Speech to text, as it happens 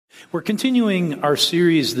We're continuing our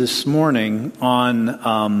series this morning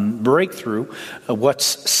on breakthrough,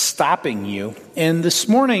 what's stopping you. And this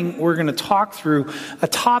morning we're going to talk through a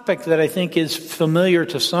topic that I think is familiar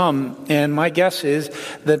to some. And my guess is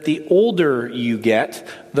that the older you get,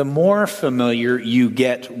 the more familiar you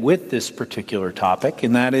get with this particular topic.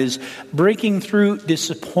 And that is breaking through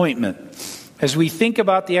disappointment. As we think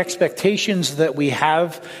about the expectations that we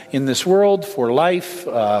have in this world for life,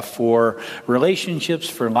 for relationships,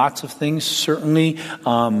 for lots of things, certainly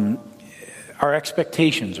our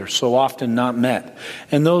expectations are so often not met.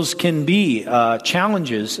 And those can be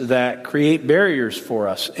challenges that create barriers for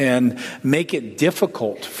us and make it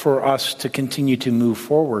difficult for us to continue to move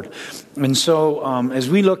forward. And so as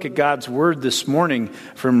we look at God's Word this morning,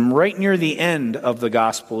 from right near the end of the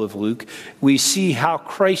Gospel of Luke, we see how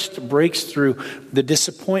Christ breaks through the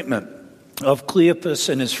disappointment of Cleopas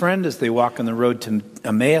and his friend as they walk on the road to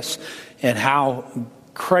Emmaus, and how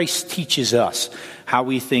Christ teaches us how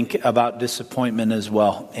we think about disappointment as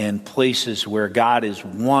well, and places where God is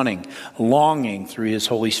longing through His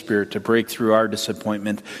Holy Spirit to break through our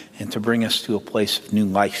disappointment and to bring us to a place of new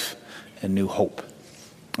life and new hope.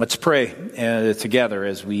 Let's pray together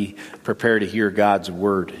as we prepare to hear God's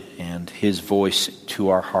Word and His voice to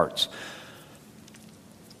our hearts.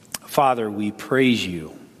 Father, we praise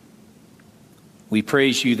You. We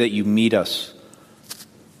praise You that You meet us.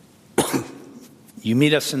 You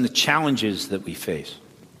meet us in the challenges that we face.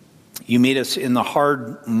 You meet us in the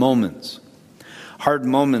hard moments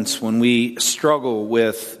when we struggle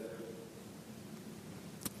with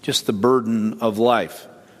just the burden of life,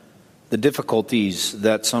 the difficulties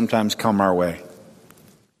that sometimes come our way.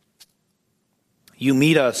 You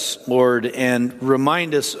meet us, Lord, and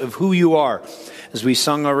remind us of who You are. As we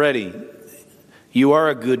sung already, You are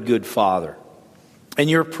a good, good Father. And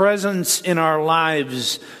Your presence in our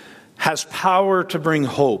lives has power to bring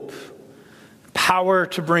hope, power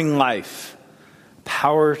to bring life,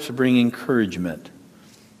 power to bring encouragement.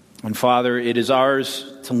 And Father, it is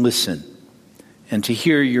ours to listen and to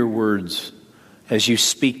hear Your words as You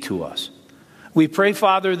speak to us. We pray,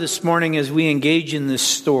 Father, this morning as we engage in this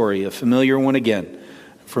story, a familiar one again,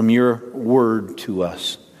 from Your word to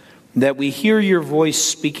us, that we hear Your voice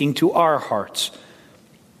speaking to our hearts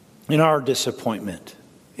in our disappointment,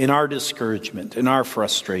 in our discouragement, in our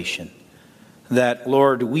frustration, that,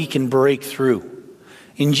 Lord, we can break through,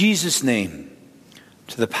 in Jesus' name,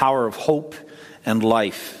 to the power of hope and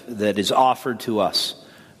life that is offered to us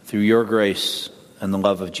through Your grace and the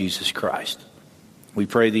love of Jesus Christ. We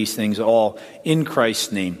pray these things all in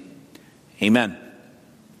Christ's name. Amen.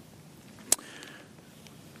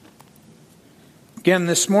 Again,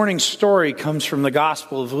 this morning's story comes from the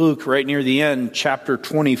Gospel of Luke, right near the end, chapter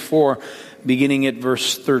 24, beginning at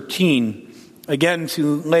verse 13. Again,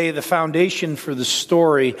 to lay the foundation for the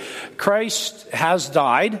story, Christ has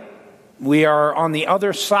died. We are on the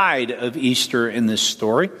other side of Easter in this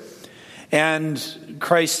story. And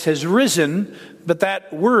Christ has risen, but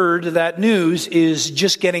that word, that news, is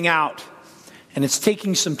just getting out. And it's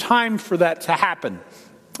taking some time for that to happen.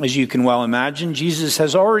 As you can well imagine, Jesus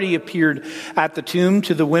has already appeared at the tomb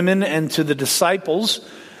to the women and to the disciples.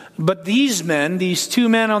 But these two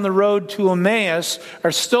men on the road to Emmaus,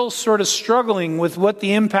 are still sort of struggling with what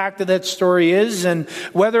the impact of that story is and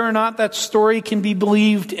whether or not that story can be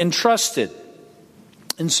believed and trusted.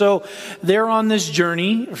 And so they're on this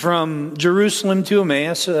journey from Jerusalem to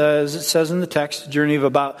Emmaus, as it says in the text, a journey of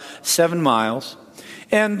about 7 miles.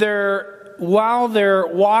 And while they're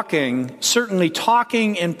walking, certainly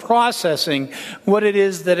talking and processing what it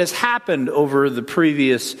is that has happened over the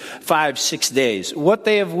previous 5-6 days, what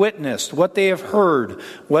they have witnessed, what they have heard,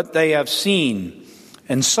 what they have seen.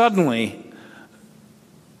 And suddenly,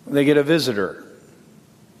 they get a visitor,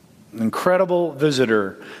 an incredible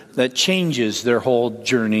visitor that changes their whole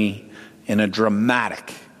journey in a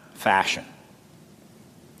dramatic fashion.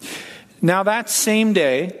 Now, that same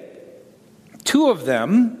day, 2 of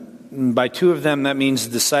them, by 2 of them, that means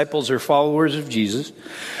disciples or followers of Jesus,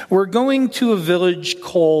 were going to a village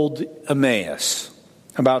called Emmaus,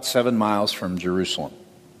 about 7 miles from Jerusalem.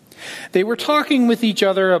 They were talking with each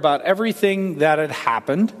other about everything that had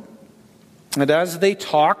happened. And as they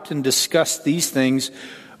talked and discussed these things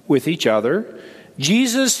with each other,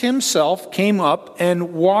 Jesus Himself came up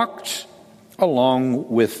and walked along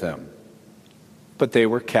with them. But they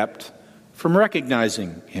were kept from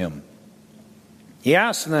recognizing Him. He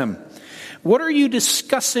asked them, "What are you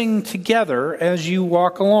discussing together as you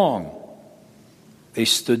walk along?" They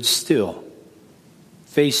stood still,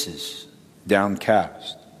 faces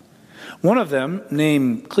downcast. One of them,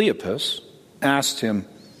 named Cleopas, asked Him,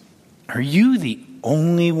 "Are you the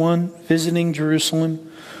only one visiting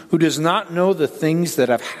Jerusalem who does not know the things that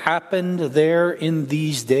have happened there in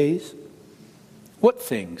these days?" "What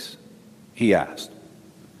things?" he asked.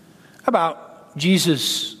 "About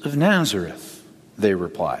Jesus of Nazareth," they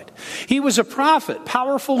replied. "He was a prophet,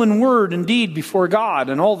 powerful in word and deed before God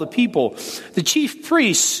and all the people. The chief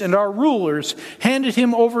priests and our rulers handed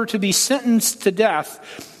him over to be sentenced to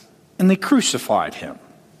death, and they crucified him.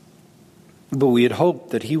 But we had hoped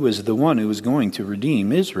that he was the one who was going to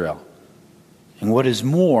redeem Israel. And what is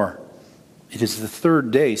more, it is the third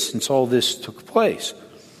day since all this took place.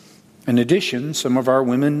 In addition, some of our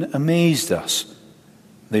women amazed us.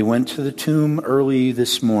 They went to the tomb early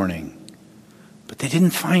this morning, but they didn't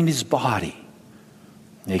find his body.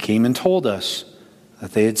 They came and told us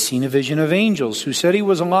that they had seen a vision of angels who said he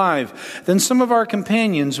was alive. Then some of our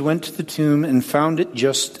companions went to the tomb and found it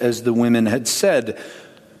just as the women had said,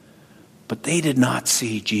 but they did not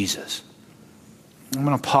see Jesus." I'm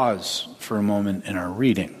going to pause for a moment in our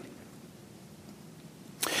reading.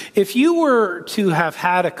 If you were to have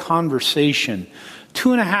had a conversation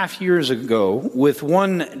 2.5 years ago with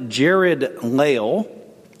one Jared Lale,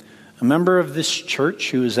 a member of this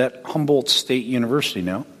church who is at Humboldt State University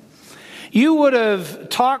now, you would have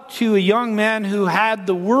talked to a young man who had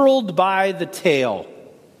the world by the tail.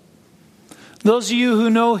 Those of you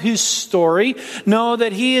who know his story know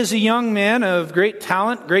that he is a young man of great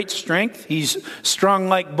talent, great strength. He's strong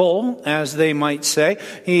like bull, as they might say.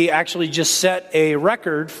 He actually just set a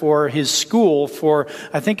record for his school for,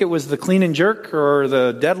 I think it was the clean and jerk or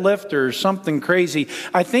the deadlift or something crazy.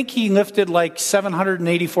 I think he lifted like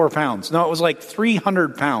 784 pounds. No, it was like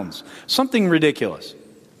 300 pounds. Something ridiculous.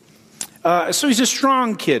 So he's a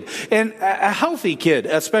strong kid and a healthy kid,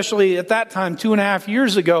 especially at that time, 2.5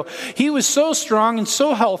 years ago. He was so strong and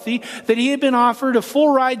so healthy that he had been offered a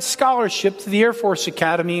full ride scholarship to the Air Force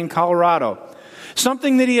Academy in Colorado.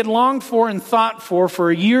 Something that he had longed for and thought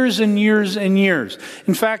for years and years and years.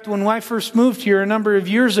 In fact, when I first moved here a number of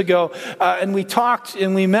years ago, and we talked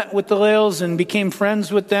and we met with the Lales and became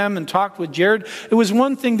friends with them and talked with Jared, it was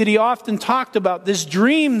one thing that he often talked about, this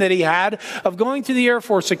dream that he had of going to the Air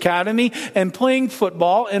Force Academy and playing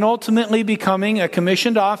football and ultimately becoming a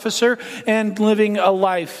commissioned officer and living a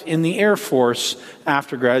life in the Air Force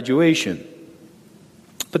after graduation.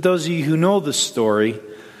 But those of you who know the story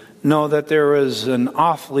know that there was an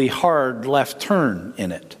awfully hard left turn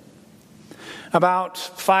in it. About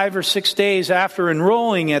 5 or 6 days after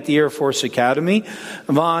enrolling at the Air Force Academy,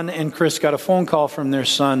 Vaughn and Chris got a phone call from their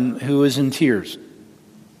son who was in tears.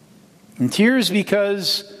 In tears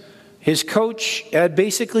because his coach had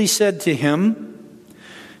basically said to him,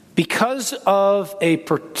 because of a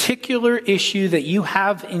particular issue that you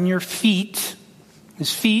have in your feet,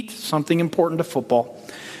 his feet, something important to football,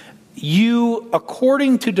 you,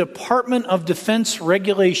 according to Department of Defense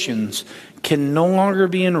regulations, can no longer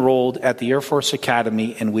be enrolled at the Air Force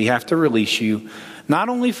Academy, and we have to release you, not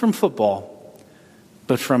only from football,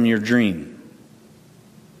 but from your dream.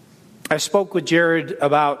 I spoke with Jared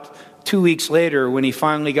about 2 weeks later when he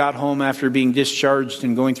finally got home after being discharged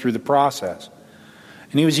and going through the process.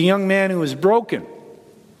 And he was a young man who was broken,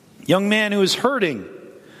 a young man who was hurting,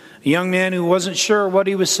 a young man who wasn't sure what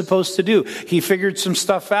he was supposed to do. He figured some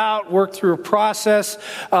stuff out, worked through a process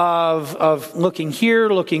of looking here,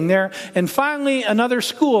 looking there. And finally, another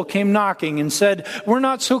school came knocking and said, "We're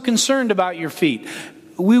not so concerned about your feet.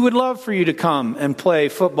 We would love for you to come and play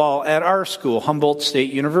football at our school, Humboldt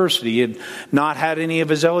State University." He had not had any of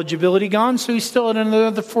his eligibility gone, so he still had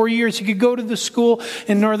another 4 years. He could go to the school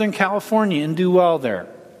in Northern California and do well there.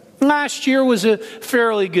 Last year was a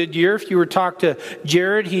fairly good year. If you were to talk to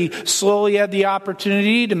Jared, he slowly had the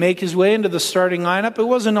opportunity to make his way into the starting lineup. It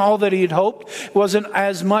wasn't all that he had hoped. It wasn't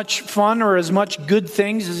as much fun or as much good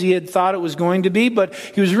things as he had thought it was going to be, but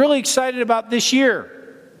he was really excited about this year.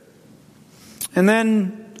 And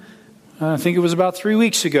then, I think it was about 3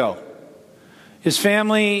 weeks ago, his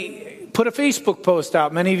family put a Facebook post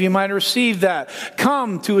out. Many of you might have received that.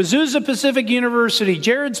 Come to Azusa Pacific University.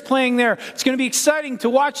 Jared's playing there. It's going to be exciting to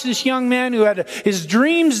watch this young man who had his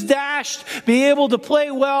dreams dashed be able to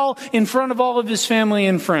play well in front of all of his family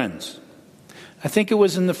and friends. I think it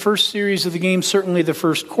was in the first series of the game, certainly the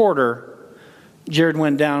first quarter, Jared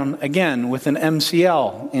went down again with an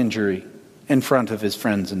MCL injury in front of his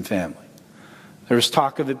friends and family. There was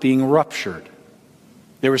talk of it being ruptured.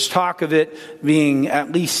 There was talk of it being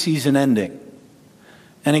at least season ending.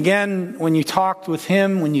 And again, when you talked with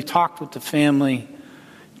him, when you talked with the family,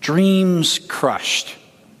 dreams crushed.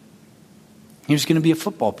 He was going to be a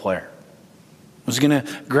football player. He was going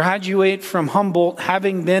to graduate from Humboldt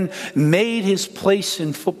having been made his place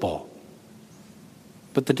in football.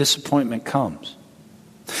 But the disappointment comes.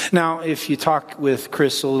 Now, if you talk with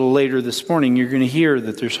Chris a little later this morning, you're going to hear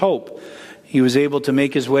that there's hope. He was able to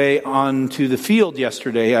make his way onto the field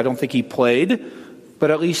yesterday. I don't think he played,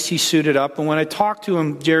 but at least he suited up. And when I talked to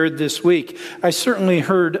him, Jared, this week, I certainly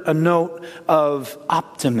heard a note of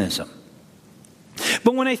optimism.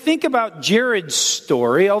 But when I think about Jared's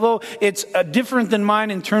story, although it's different than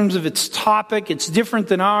mine in terms of its topic, it's different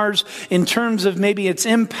than ours in terms of maybe its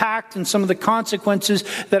impact and some of the consequences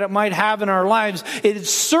that it might have in our lives, it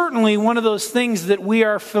is certainly one of those things that we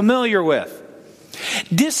are familiar with.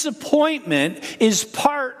 Disappointment is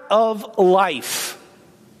part of life.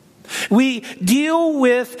 We deal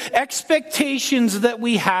with expectations that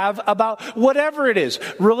we have about whatever it is.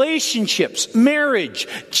 Relationships, marriage,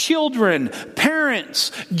 children,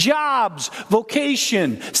 parents, jobs,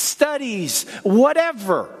 vocation, studies,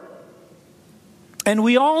 whatever. And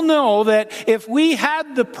we all know that if we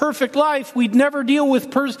had the perfect life, we'd never deal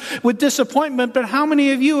with disappointment. But how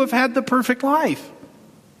many of you have had the perfect life?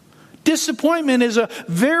 Disappointment is a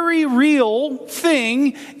very real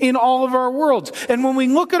thing in all of our worlds. And when we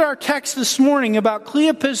look at our text this morning about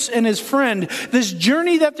Cleopas and his friend, this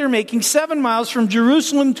journey that they're making, 7 miles from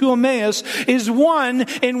Jerusalem to Emmaus, is one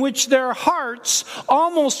in which their hearts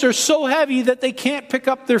almost are so heavy that they can't pick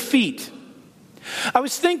up their feet. I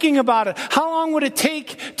was thinking about it. How long would it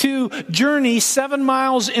take to journey 7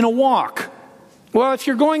 miles in a walk? Well, if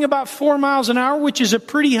you're going about 4 miles an hour, which is a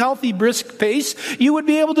pretty healthy, brisk pace, you would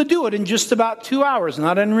be able to do it in just about 2 hours.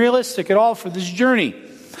 Not unrealistic at all for this journey.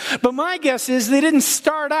 But my guess is they didn't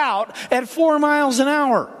start out at 4 miles an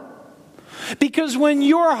hour. Because when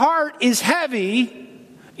your heart is heavy,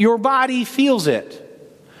 your body feels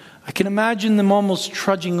it. I can imagine them almost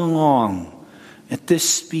trudging along at this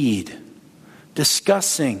speed,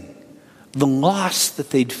 discussing the loss that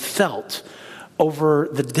they'd felt over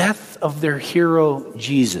the death of their hero,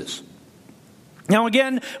 Jesus. Now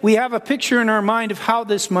again, we have a picture in our mind of how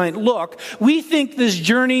this might look. We think this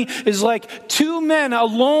journey is like two men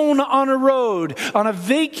alone on a road, on a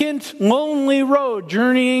vacant, lonely road,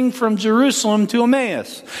 journeying from Jerusalem to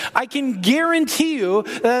Emmaus. I can guarantee you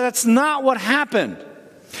that that's not what happened.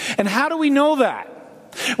 And how do we know that?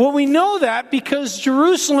 Well, we know that because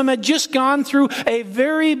Jerusalem had just gone through a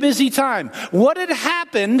very busy time. What had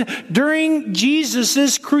happened during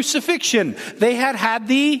Jesus' crucifixion? They had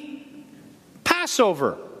the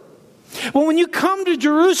Passover. Well, when you come to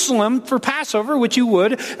Jerusalem for Passover, which you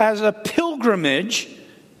would as a pilgrimage,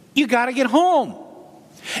 you got to get home.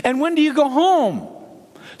 And when do you go home?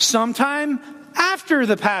 Sometime after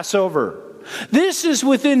the Passover. This is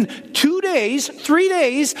within 3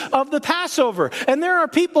 days of the Passover. And there are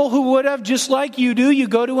people who would have, just like you do, you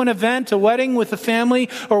go to an event, a wedding with a family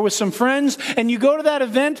or with some friends, and you go to that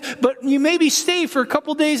event, but you maybe stay for a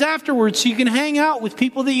couple days afterwards so you can hang out with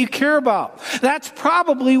people that you care about. That's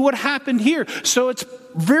probably what happened here. So it's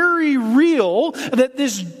very real that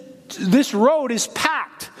this road is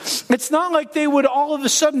packed. It's not like they would all of a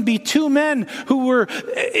sudden be two men who were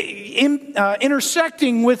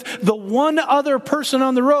intersecting with the one other person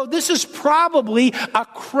on the road. This is probably a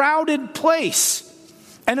crowded place.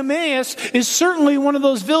 And Emmaus is certainly one of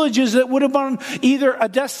those villages that would have been either a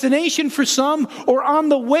destination for some or on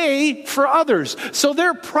the way for others. So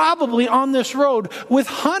they're probably on this road with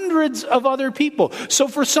hundreds of other people. So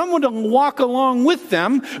for someone to walk along with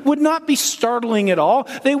them would not be startling at all.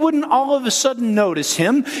 They wouldn't all of a sudden notice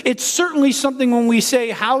him. It's certainly something when we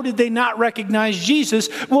say, how did they not recognize Jesus?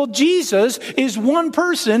 Well, Jesus is one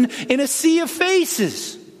person in a sea of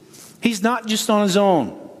faces. He's not just on his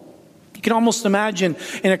own. You can almost imagine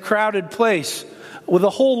in a crowded place with a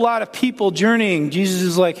whole lot of people journeying. Jesus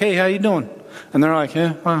is like, hey, how you doing? And they're like,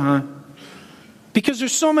 yeah, because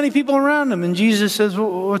there's so many people around him. And Jesus says,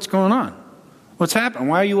 well, what's going on? What's happening?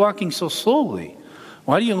 Why are you walking so slowly?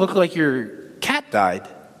 Why do you look like your cat died?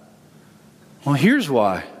 Well, here's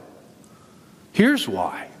why. Here's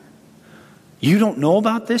why. You don't know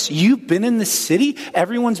about this? You've been in the city.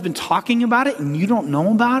 Everyone's been talking about it and you don't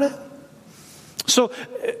know about it? So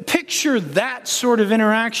picture that sort of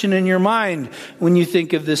interaction in your mind when you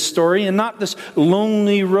think of this story and not this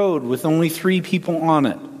lonely road with only 3 people on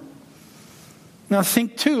it. Now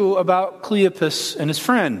think too about Cleopas and his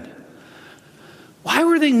friend. Why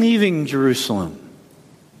were they leaving Jerusalem?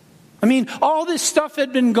 I mean, all this stuff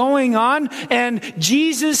had been going on and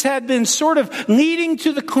Jesus had been sort of leading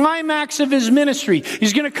to the climax of his ministry.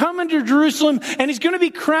 He's going to come into Jerusalem and he's going to be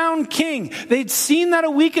crowned king. They'd seen that a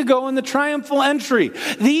week ago in the triumphal entry.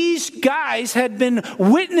 These guys had been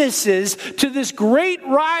witnesses to this great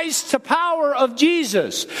rise to power of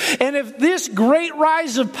Jesus. And if this great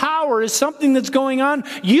rise of power is something that's going on,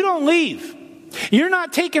 you don't leave. You're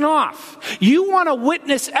not taking off. You want to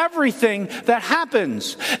witness everything that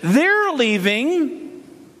happens. They're leaving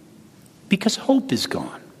because hope is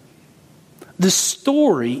gone. The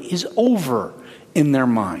story is over in their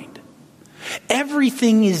mind.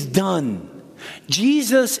 Everything is done.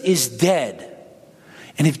 Jesus is dead.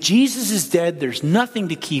 And if Jesus is dead, there's nothing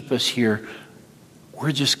to keep us here.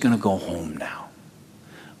 We're just going to go home now.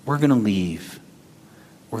 We're going to leave.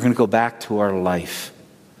 We're going to go back to our life.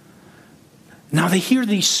 Now they hear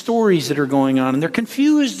these stories that are going on and they're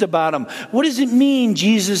confused about them. What does it mean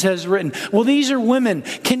Jesus has written? Well, these are women.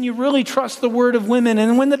 Can you really trust the word of women?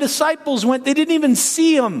 And when the disciples went, they didn't even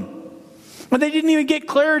see them. They didn't even get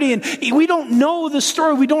clarity. And we don't know the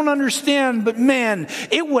story. We don't understand. But man,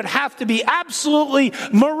 it would have to be absolutely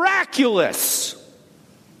miraculous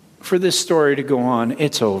for this story to go on.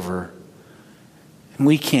 It's over. And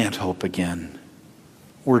we can't hope again.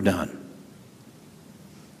 We're done.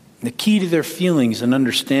 The key to their feelings and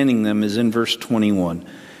understanding them is in verse 21.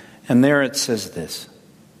 And there it says this: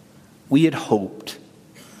 we had hoped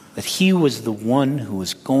that he was the one who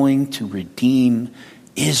was going to redeem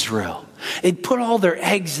Israel. They'd put all their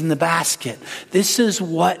eggs in the basket. This is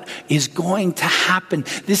what is going to happen.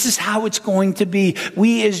 This is how it's going to be.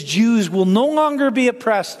 We as Jews will no longer be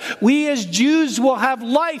oppressed. We as Jews will have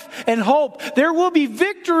life and hope. There will be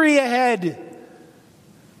victory ahead.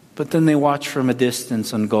 But then they watch from a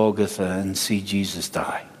distance on Golgotha and see Jesus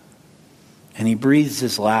die. And he breathes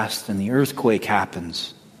his last and the earthquake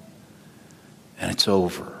happens. And it's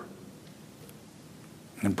over.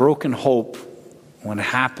 And broken hope, when it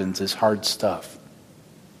happens, is hard stuff.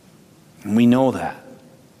 And we know that.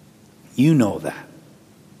 You know that.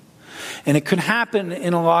 And it could happen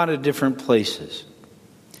in a lot of different places.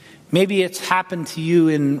 Maybe it's happened to you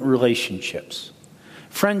in relationships.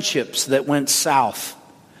 Friendships that went south.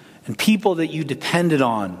 And people that you depended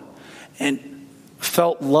on and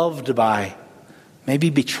felt loved by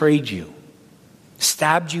maybe betrayed you,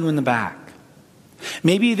 stabbed you in the back.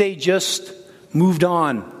 Maybe they just moved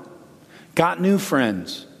on, got new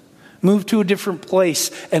friends, moved to a different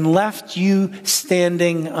place, and left you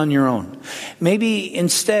standing on your own. Maybe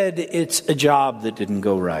instead it's a job that didn't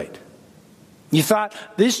go right. You thought,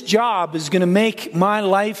 this job is going to make my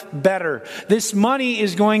life better. This money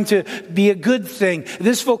is going to be a good thing.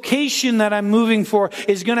 This vocation that I'm moving for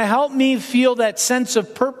is going to help me feel that sense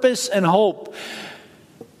of purpose and hope.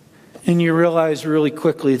 And you realize really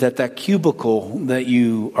quickly that that cubicle that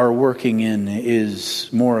you are working in is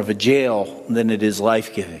more of a jail than it is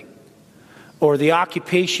life-giving. Or the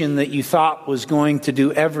occupation that you thought was going to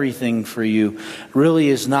do everything for you really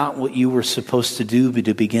is not what you were supposed to do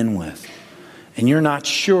to begin with. And you're not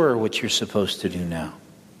sure what you're supposed to do now.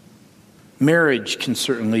 Marriage can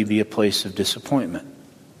certainly be a place of disappointment.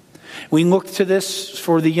 We look to this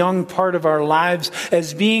for the young part of our lives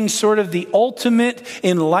as being sort of the ultimate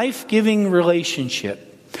in life-giving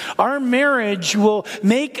relationship. Our marriage will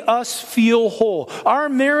make us feel whole. Our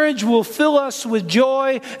marriage will fill us with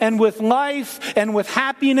joy and with life and with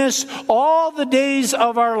happiness all the days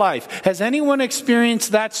of our life. Has anyone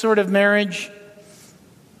experienced that sort of marriage?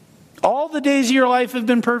 All the days of your life have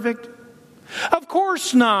been perfect? Of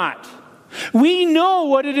course not. We know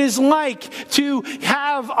what it is like to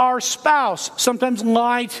have our spouse sometimes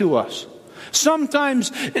lie to us.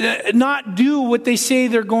 Sometimes not do what they say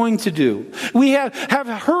they're going to do. We have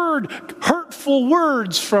heard hurtful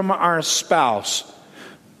words from our spouse.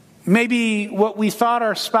 Maybe what we thought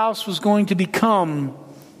our spouse was going to become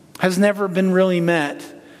has never been really met.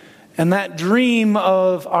 And that dream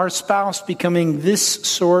of our spouse becoming this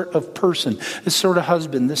sort of person, this sort of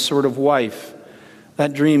husband, this sort of wife,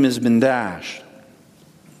 that dream has been dashed.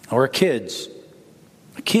 Or kids.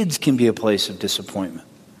 Kids can be a place of disappointment.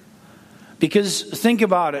 Because think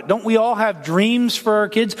about it. Don't we all have dreams for our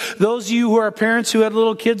kids? Those of you who are parents who had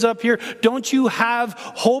little kids up here, don't you have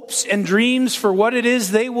hopes and dreams for what it is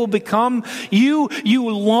they will become? You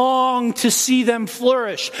long to see them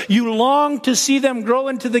flourish. You long to see them grow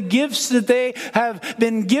into the gifts that they have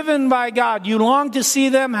been given by God. You long to see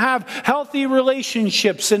them have healthy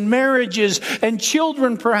relationships and marriages and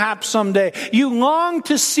children perhaps someday. You long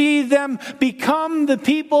to see them become the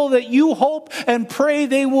people that you hope and pray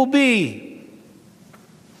they will be.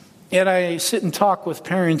 Yet I sit and talk with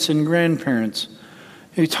parents and grandparents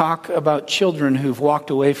who talk about children who've walked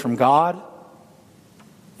away from God,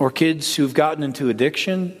 or kids who've gotten into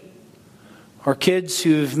addiction, or kids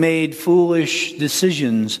who've made foolish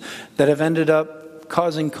decisions that have ended up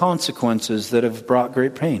causing consequences that have brought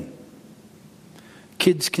great pain.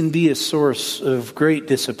 Kids can be a source of great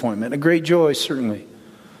disappointment, a great joy certainly,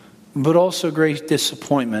 but also great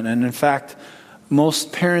disappointment. And in fact,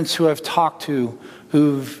 Most parents who I've talked to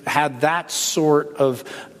who've had that sort of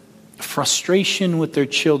frustration with their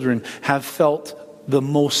children have felt the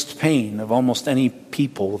most pain of almost any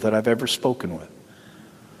people that I've ever spoken with.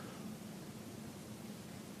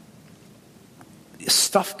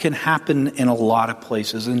 Stuff can happen in a lot of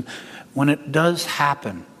places, and when it does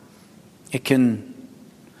happen, it can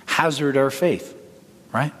hazard our faith,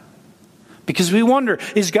 right? Because we wonder,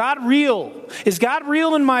 is God real? Is God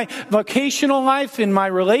real in my vocational life, in my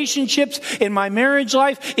relationships, in my marriage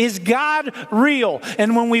life? Is God real?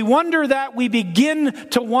 And when we wonder that, we begin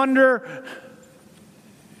to wonder,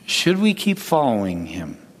 should we keep following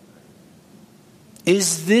him?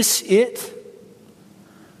 Is this it?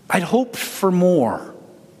 I'd hoped for more.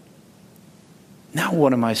 Now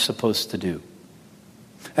what am I supposed to do?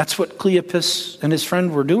 That's what Cleopas and his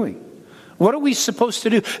friend were doing. What are we supposed to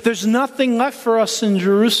do? There's nothing left for us in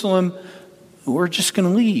Jerusalem. We're just going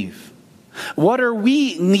to leave. What are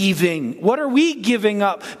we leaving? What are we giving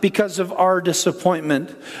up because of our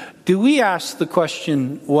disappointment? Do we ask the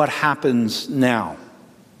question, what happens now?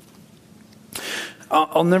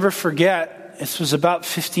 I'll never forget, this was about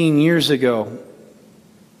 15 years ago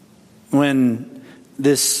when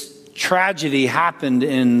this tragedy happened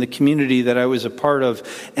in the community that I was a part of,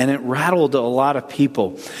 and it rattled a lot of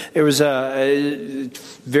people. It was a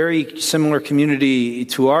very similar community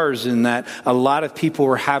to ours in that a lot of people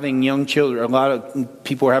were having young children, a lot of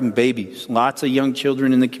people were having babies, lots of young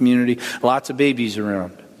children in the community, lots of babies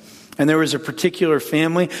around. And there was a particular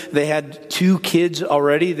family, they had 2 kids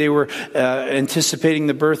already. They were anticipating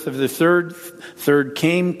the birth of the third. Third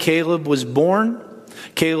came, Caleb was born.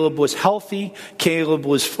 Caleb was healthy. Caleb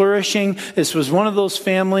was flourishing. This was one of those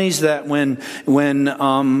families that when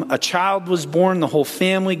a child was born, the whole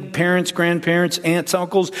family, parents, grandparents, aunts,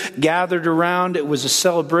 uncles gathered around. It was a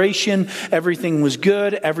celebration. Everything was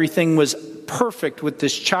good. Everything was perfect with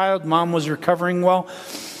this child. Mom was recovering well.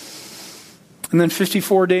 And then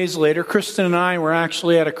 54 days later, Kristen and I were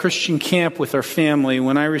actually at a Christian camp with our family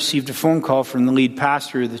when I received a phone call from the lead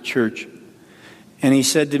pastor of the church. And he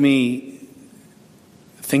said to me,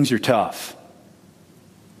 things are tough.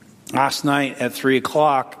 Last night at 3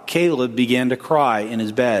 o'clock, Caleb began to cry in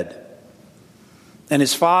his bed. And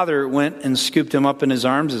his father went and scooped him up in his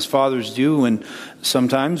arms, as fathers do. And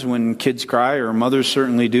sometimes when kids cry, or mothers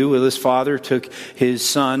certainly do, well, his father took his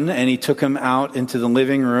son and he took him out into the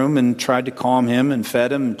living room and tried to calm him and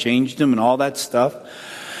fed him and changed him and all that stuff.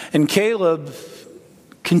 And Caleb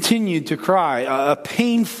continued to cry, a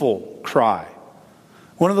painful cry.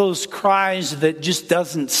 One of those cries that just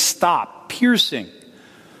doesn't stop, piercing.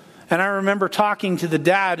 And I remember talking to the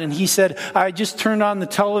dad, and he said, I just turned on the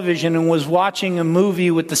television and was watching a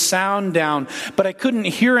movie with the sound down, but I couldn't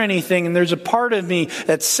hear anything. And there's a part of me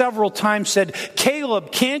that several times said,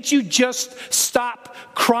 Caleb, can't you just stop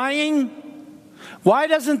crying? Why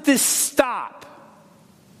doesn't this stop?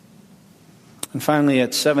 And finally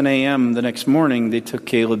at 7 a.m. the next morning, they took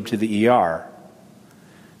Caleb to the ER.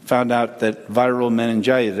 Found out that viral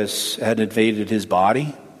meningitis had invaded his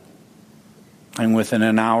body. And within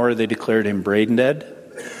an hour, they declared him brain dead.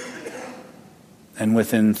 And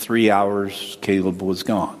within 3 hours, Caleb was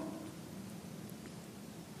gone.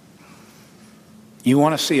 You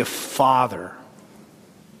want to see a father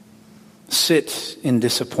sit in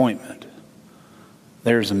disappointment?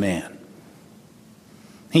 There's a man.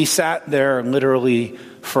 He sat there literally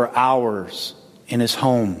for hours in his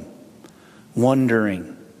home,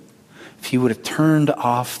 wondering if he would have turned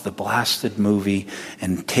off the blasted movie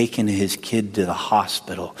and taken his kid to the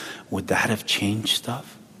hospital, would that have changed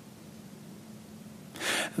stuff?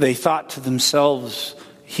 They thought to themselves,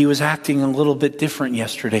 he was acting a little bit different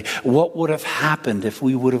yesterday. What would have happened if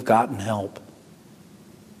we would have gotten help?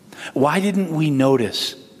 Why didn't we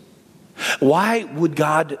notice? Why would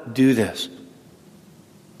God do this?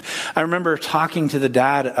 I remember talking to the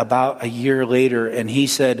dad about a year later, and he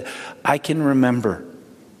said, I can remember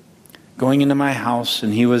going into my house,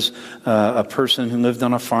 and he was a person who lived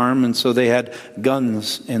on a farm, and so they had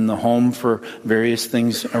guns in the home for various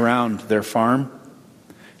things around their farm.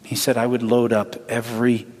 He said, I would load up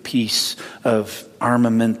every piece of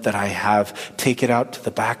armament that I have, take it out to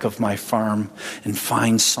the back of my farm, and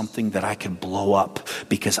find something that I could blow up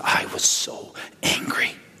because I was so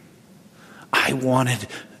angry. I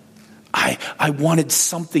wanted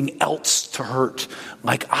something else to hurt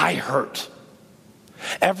like I hurt.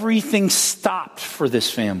 Everything stopped for this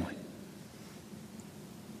family.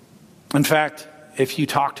 In fact, if you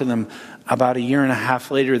talk to them, about a year and a half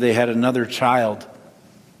later, they had another child.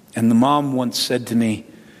 And the mom once said to me,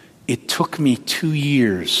 it took me 2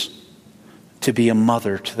 years to be a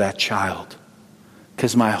mother to that child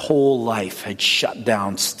because my whole life had shut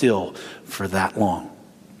down still for that long.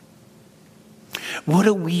 What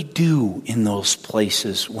do we do in those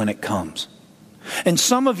places when it comes? And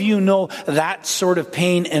some of you know that sort of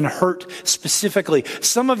pain and hurt specifically.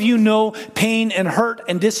 Some of you know pain and hurt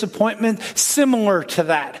and disappointment similar to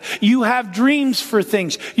that. You have dreams for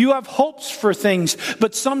things. You have hopes for things.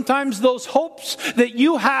 But sometimes those hopes that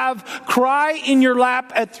you have cry in your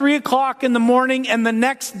lap at 3 o'clock in the morning and the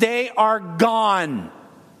next day are gone.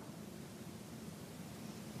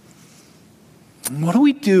 What do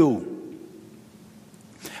we do?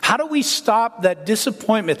 How do we stop that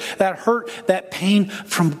disappointment, that hurt, that pain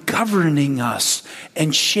from governing us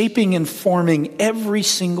and shaping and forming every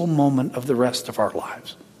single moment of the rest of our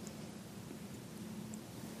lives?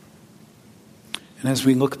 And as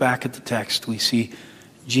we look back at the text, we see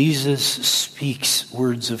Jesus speaks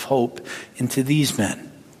words of hope into these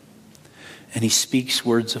men. And he speaks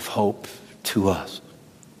words of hope to us.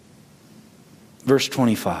 Verse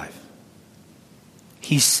 25.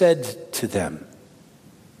 He said to them,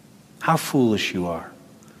 "How foolish you are,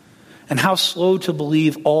 and how slow to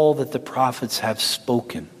believe all that the prophets have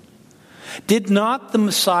spoken. Did not the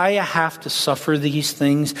Messiah have to suffer these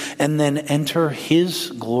things and then enter his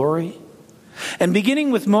glory?" And beginning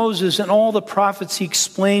with Moses and all the prophets, he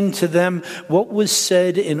explained to them what was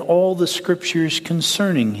said in all the scriptures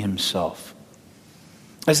concerning himself.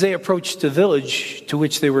 As they approached the village to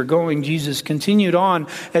which they were going, Jesus continued on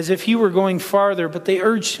as if he were going farther, but they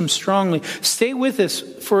urged him strongly, "Stay with us,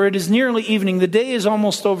 for it is nearly evening. The day is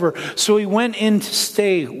almost over." So he went in to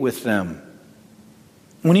stay with them.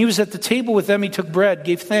 When he was at the table with them, he took bread,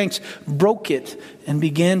 gave thanks, broke it, and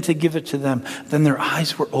began to give it to them. Then their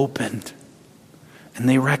eyes were opened, and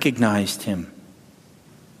they recognized him.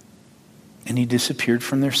 And he disappeared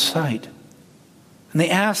from their sight. And they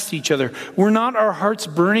asked each other, "Were not our hearts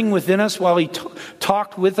burning within us while he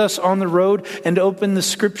talked with us on the road and opened the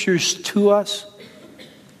scriptures to us?"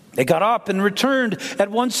 They got up and returned at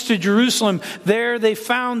once to Jerusalem. There they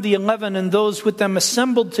found the 11 and those with them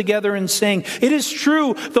assembled together and saying, "It is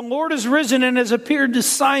true, the Lord has risen and has appeared to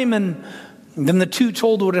Simon." And then the two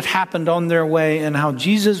told what had happened on their way and how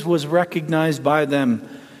Jesus was recognized by them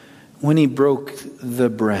when he broke the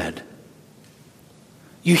bread.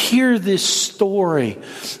 You hear this story,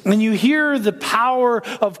 and you hear the power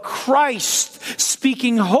of Christ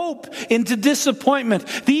speaking hope into disappointment.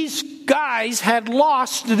 These guys had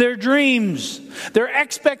lost their dreams. Their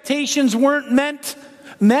expectations weren't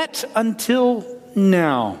met until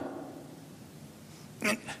now.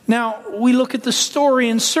 Now, we look at the story,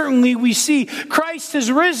 and certainly we see Christ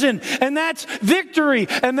has risen, and that's victory,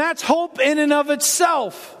 and that's hope in and of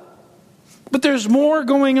itself. But there's more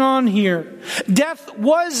going on here. Death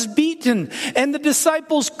was beaten, and the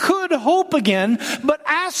disciples could hope again, but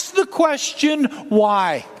ask the question,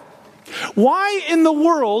 why? Why in the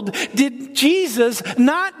world did Jesus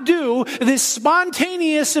not do this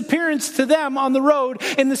spontaneous appearance to them on the road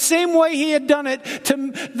in the same way he had done it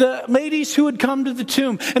to the ladies who had come to the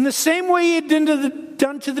tomb, in the same way he had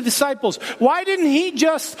done to the disciples? Why didn't he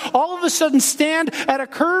just all of a sudden stand at a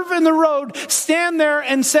curve in the road, stand there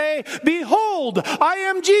and say, "Behold, I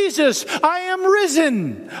am Jesus, I am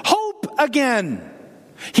risen, hope again"?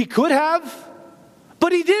 He could have,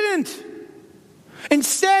 but he didn't.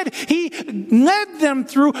 Instead, he led them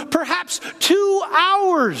through perhaps 2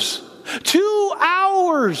 hours. 2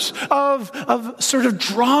 hours of sort of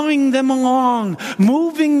drawing them along,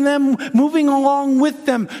 moving along with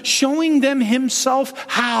them, showing them himself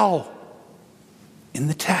how? In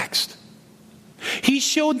the text. He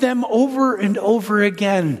showed them over and over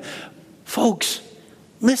again. Folks,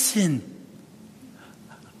 listen.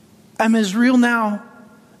 I'm as real now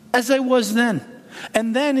as I was then.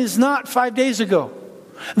 And then is not 5 days ago.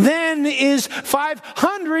 Then is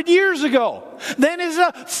 500 years ago. Then is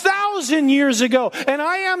 1,000 years ago. And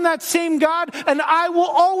I am that same God, and I will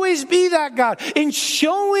always be that God. In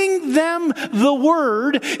showing them the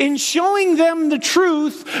word, in showing them the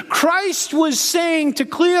truth, Christ was saying to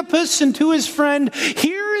Cleopas and to his friend,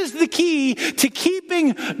 here is the key to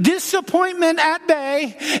keeping disappointment at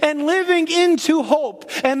bay and living into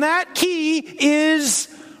hope. And that key is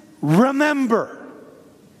remember.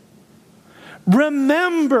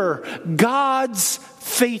 Remember God's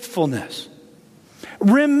faithfulness.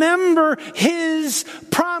 Remember his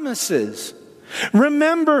promises.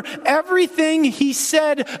 Remember everything he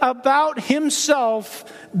said about himself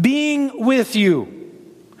being with you.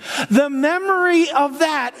 The memory of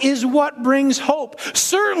that is what brings hope.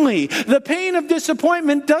 Certainly, the pain of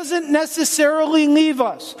disappointment doesn't necessarily leave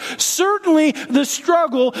us. Certainly, the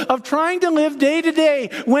struggle of trying to live day to day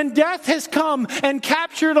when death has come and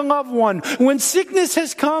captured a loved one, when sickness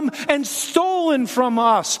has come and stolen from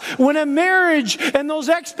us, when a marriage and those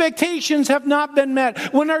expectations have not been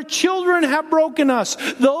met, when our children have broken us,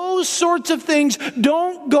 those sorts of things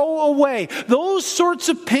don't go away. Those sorts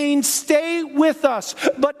of pains stay with us.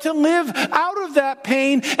 But to live out of that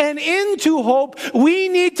pain and into hope, we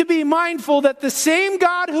need to be mindful that the same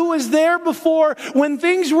God who was there before when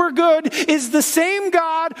things were good is the same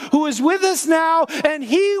God who is with us now, and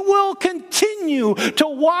He will continue to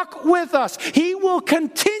walk with us. He will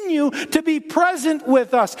continue to be present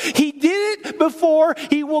with us. He did it before.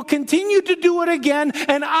 He will continue to do it again,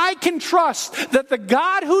 and I can trust that the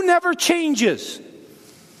God who never changes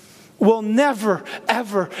will never,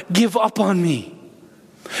 ever give up on me.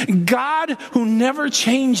 God who never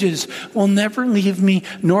changes will never leave me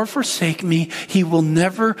nor forsake me. He will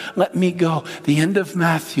never let me go. The end of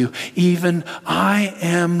Matthew, even I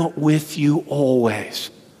am with you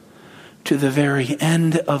always to the very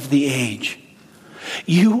end of the age.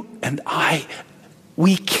 You and I,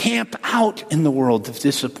 we camp out in the world of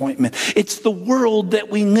disappointment. It's the world that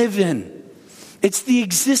we live in. It's the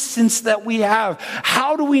existence that we have.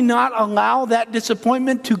 How do we not allow that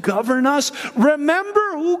disappointment to govern us?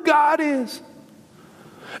 Remember who God is.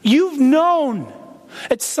 You've known.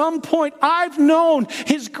 At some point, I've known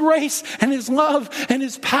His grace and His love and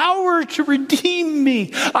His power to redeem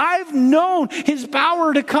me. I've known His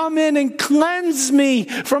power to come in and cleanse me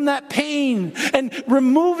from that pain and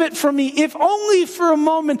remove it from me, if only for a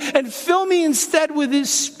moment, and fill me instead with His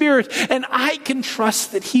Spirit. And I can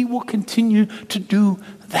trust that He will continue to do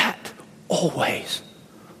that always.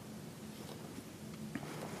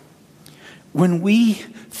 When we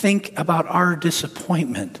think about our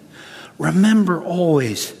disappointment, remember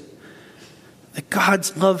always that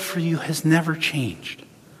God's love for you has never changed.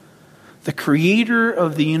 The Creator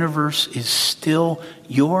of the universe is still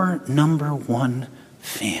your number one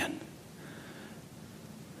fan.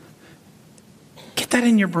 Get that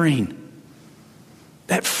in your brain.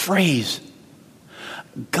 That phrase,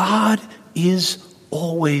 God is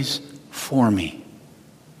always for me.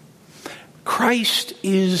 Christ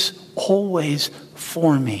is always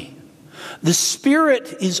for me. The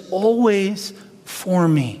Spirit is always for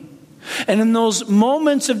me. And in those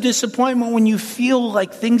moments of disappointment when you feel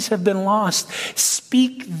like things have been lost,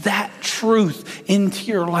 speak that truth into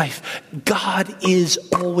your life. God is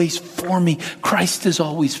always for me. Christ is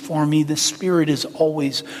always for me. The Spirit is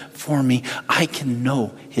always for me. I can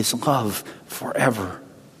know His love forever.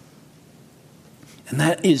 And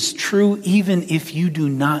that is true even if you do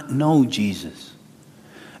not know Jesus.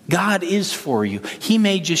 God is for you. He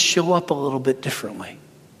may just show up a little bit differently.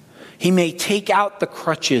 He may take out the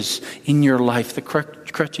crutches in your life, the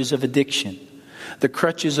crutches of addiction, the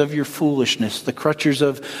crutches of your foolishness, the crutches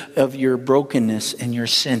of your brokenness and your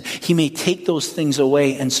sin. He may take those things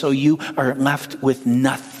away, and so you are left with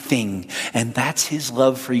nothing. And that's His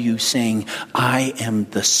love for you, saying, I am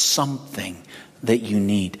the something that you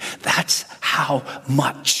need. That's how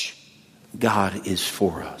much God is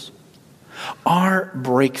for us. Our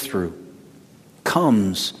breakthrough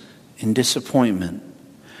comes in disappointment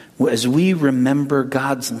as we remember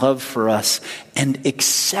God's love for us and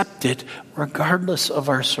accept it regardless of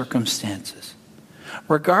our circumstances,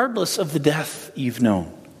 regardless of the death you've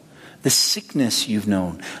known, the sickness you've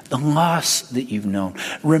known, the loss that you've known.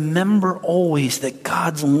 Remember always that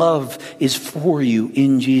God's love is for you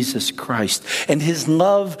in Jesus Christ. And His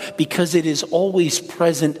love, because it is always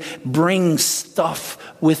present, brings stuff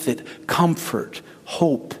with it: comfort,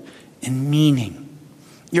 hope, and meaning.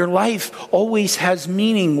 Your life always has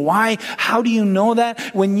meaning. Why? How do you know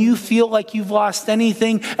that? When you feel like you've lost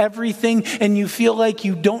anything, everything, and you feel like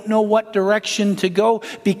you don't know what direction to go,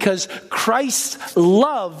 because Christ's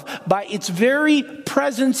love, by its very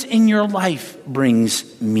presence in your life,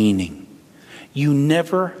 brings meaning. You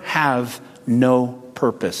never have no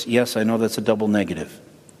purpose. Yes, I know that's a double negative,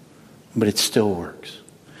 but it still works.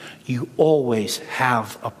 You always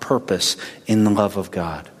have a purpose in the love of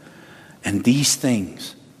God. And these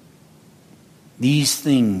things,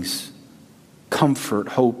 comfort,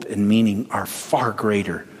 hope, and meaning, are far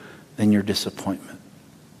greater than your disappointment.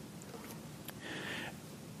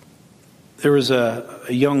 There was a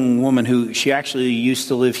young woman who, she actually used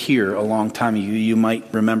to live here a long time. You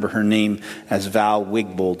might remember her name as Val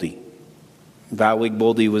Wigboldy. Val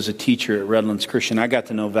Wigboldy was a teacher at Redlands Christian. I got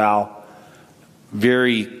to know Val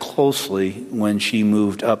very closely when she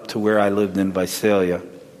moved up to where I lived in Visalia.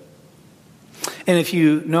 And if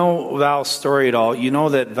you know Val's story at all, you know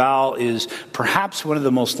that Val is perhaps one of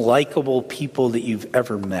the most likable people that you've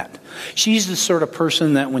ever met. She's the sort of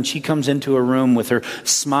person that when she comes into a room with her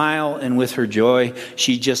smile and with her joy,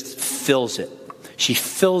 she just fills it. She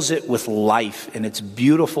fills it with life, and it's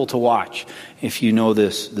beautiful to watch if you know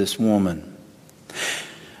this woman.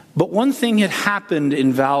 But one thing had happened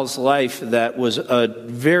in Val's life that was a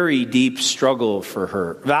very deep struggle for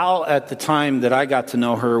her. Val, at the time that I got to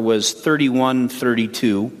know her, was 31,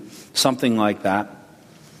 32, something like that.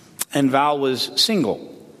 And Val was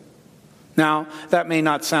single. Now, that may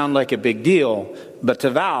not sound like a big deal, but to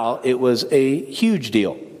Val, it was a huge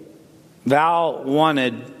deal. Val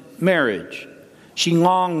wanted marriage. She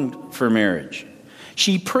longed for marriage.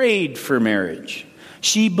 She prayed for marriage.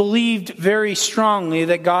 She believed very strongly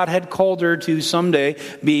that God had called her to someday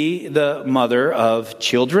be the mother of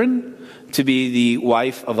children, to be the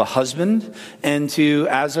wife of a husband, and to,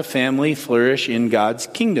 as a family, flourish in God's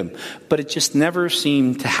kingdom. But it just never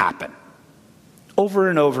seemed to happen. Over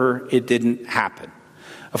and over, it didn't happen.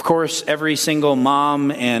 Of course, every single mom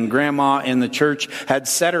and grandma in the church had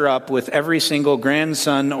set her up with every single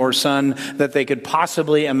grandson or son that they could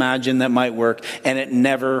possibly imagine that might work, and it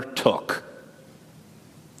never took.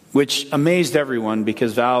 Which amazed everyone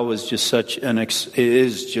because Val was just such an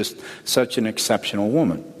exceptional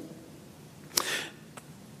woman.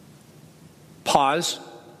 Pause.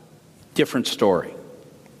 Different story.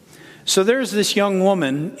 So there's this young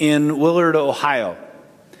woman in Willard, Ohio.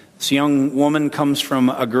 This young woman comes from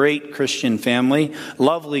a great Christian family,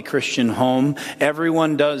 lovely Christian home.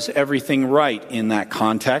 Everyone does everything right in that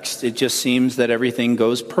context. It just seems that everything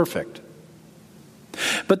goes perfect.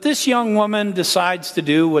 But this young woman decides to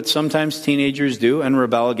do what sometimes teenagers do and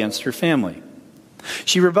rebel against her family.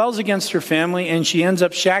 She rebels against her family and she ends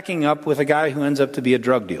up shacking up with a guy who ends up to be a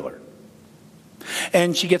drug dealer.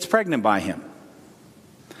 And she gets pregnant by him.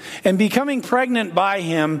 And becoming pregnant by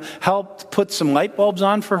him helped put some light bulbs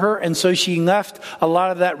on for her, and so she left a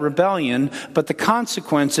lot of that rebellion. But the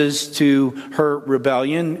consequences to her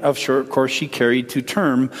rebellion, of course, she carried to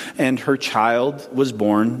term, and her child was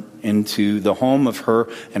born into the home of her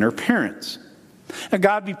and her parents. Now,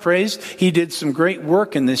 God be praised, He did some great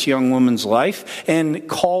work in this young woman's life and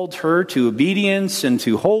called her to obedience and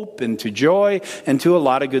to hope and to joy and to a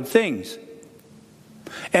lot of good things.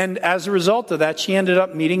 And as a result of that, she ended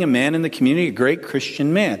up meeting a man in the community, a great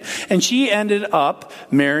Christian man. And she ended up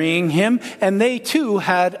marrying him, and they too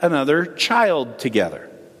had another child together.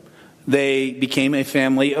 They became a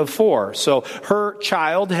family of 4. So her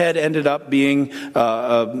child had ended up being,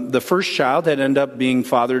 the first child had ended up being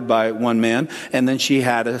fathered by one man, and then she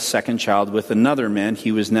had a second child with another man.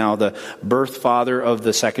 He was now the birth father of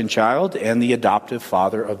the second child and the adoptive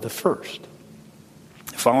father of the first.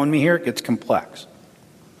 Following me here? It gets complex.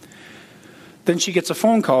 Then she gets a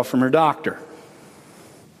phone call from her doctor.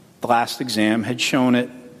 The last exam had shown it.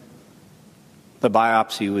 The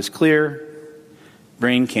biopsy was clear.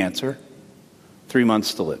 Brain cancer. 3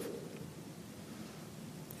 months to live.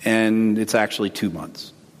 And it's actually 2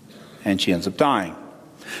 months. And she ends up dying.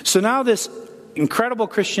 So now this incredible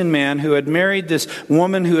Christian man who had married this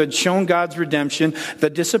woman who had shown God's redemption, the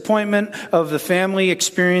disappointment of the family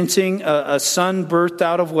experiencing a son birthed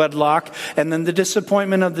out of wedlock, and then the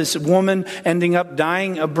disappointment of this woman ending up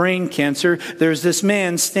dying of brain cancer. There's this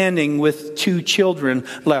man standing with 2 children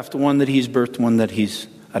left, one that he's birthed, one that he's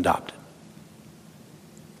adopted.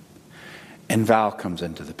 And Val comes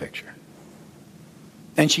into the picture.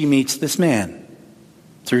 And she meets this man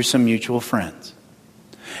through some mutual friends.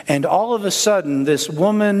 And all of a sudden, this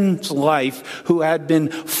woman's life, who had been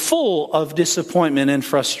full of disappointment and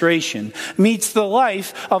frustration, meets the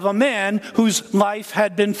life of a man whose life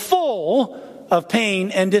had been full of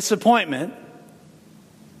pain and disappointment.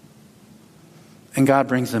 And God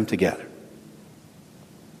brings them together.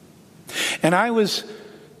 And I was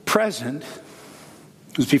present.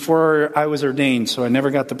 It was before I was ordained, so I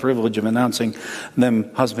never got the privilege of announcing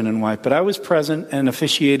them husband and wife. But I was present and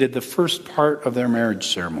officiated the first part of their marriage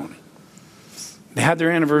ceremony. They had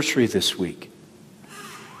their anniversary this week.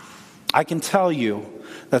 I can tell you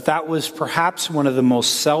that was perhaps one of the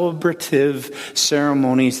most celebrative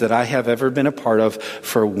ceremonies that I have ever been a part of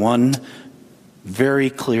for one very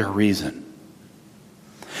clear reason.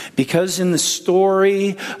 Because in the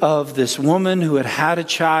story of this woman who had a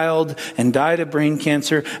child and died of brain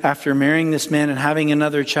cancer after marrying this man and having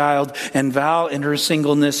another child, and Val in her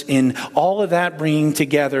singleness, in all of that bringing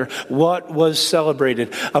together, what was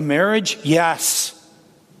celebrated? A marriage? Yes.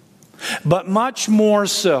 But much more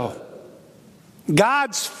so,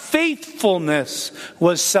 God's faithfulness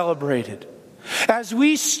was celebrated. As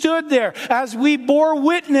we stood there, as we bore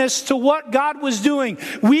witness to what God was doing,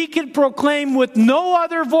 we could proclaim with no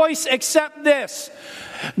other voice except this: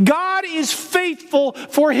 God is faithful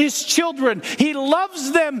for His children. He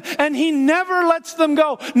loves them and He never lets them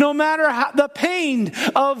go. No matter the pain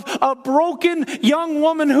of a broken young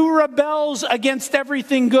woman who rebels against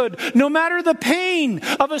everything good. No matter the pain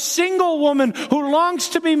of a single woman who longs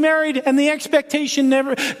to be married and the expectation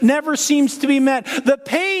never seems to be met. The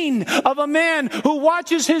pain of a man who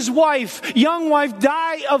watches his young wife,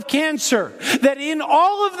 die of cancer. That in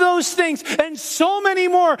all of those things and so many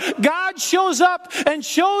more, God shows up and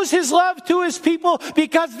shows His love to His people,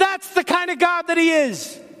 because that's the kind of God that He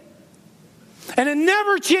is. And it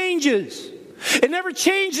never changes. It never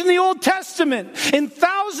changed in the Old Testament. In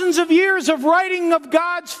thousands of years of writing of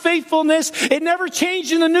God's faithfulness, it never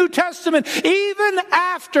changed in the New Testament. Even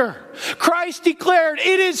after Christ declared,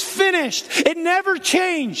 "It is finished," it never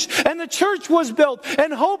changed. And the church was built,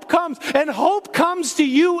 and hope comes to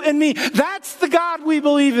you and me. That's the God we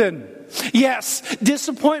believe in. Yes,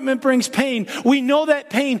 disappointment brings pain. We know that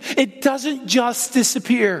pain, it doesn't just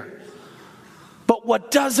disappear. But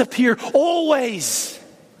what does appear always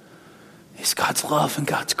is God's love and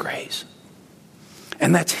God's grace.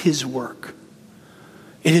 And that's His work.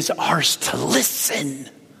 It is ours to listen.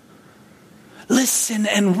 Listen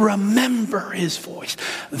and remember His voice.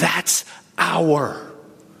 That's our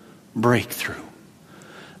breakthrough.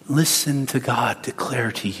 Listen to God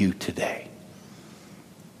declare to you today: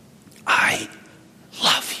 I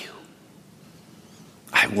love you.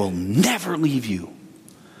 I will never leave you.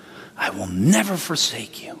 I will never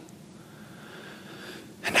forsake you.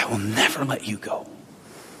 And I will never let you go.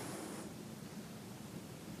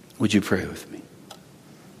 Would you pray with me?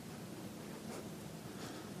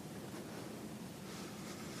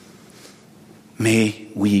 May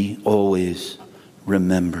we always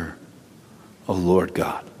remember, O Lord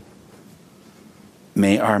God.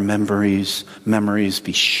 May our memories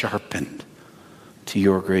be sharpened to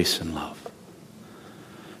your grace and love.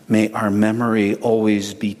 May our memory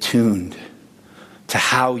always be tuned to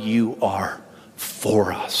how you are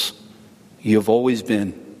for us. You have always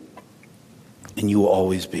been, and you will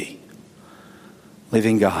always be.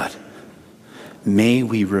 Living God, may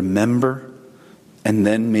we remember, and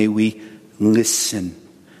then may we listen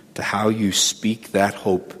to how you speak that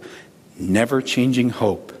hope, never changing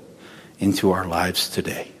hope, into our lives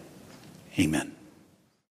today. Amen.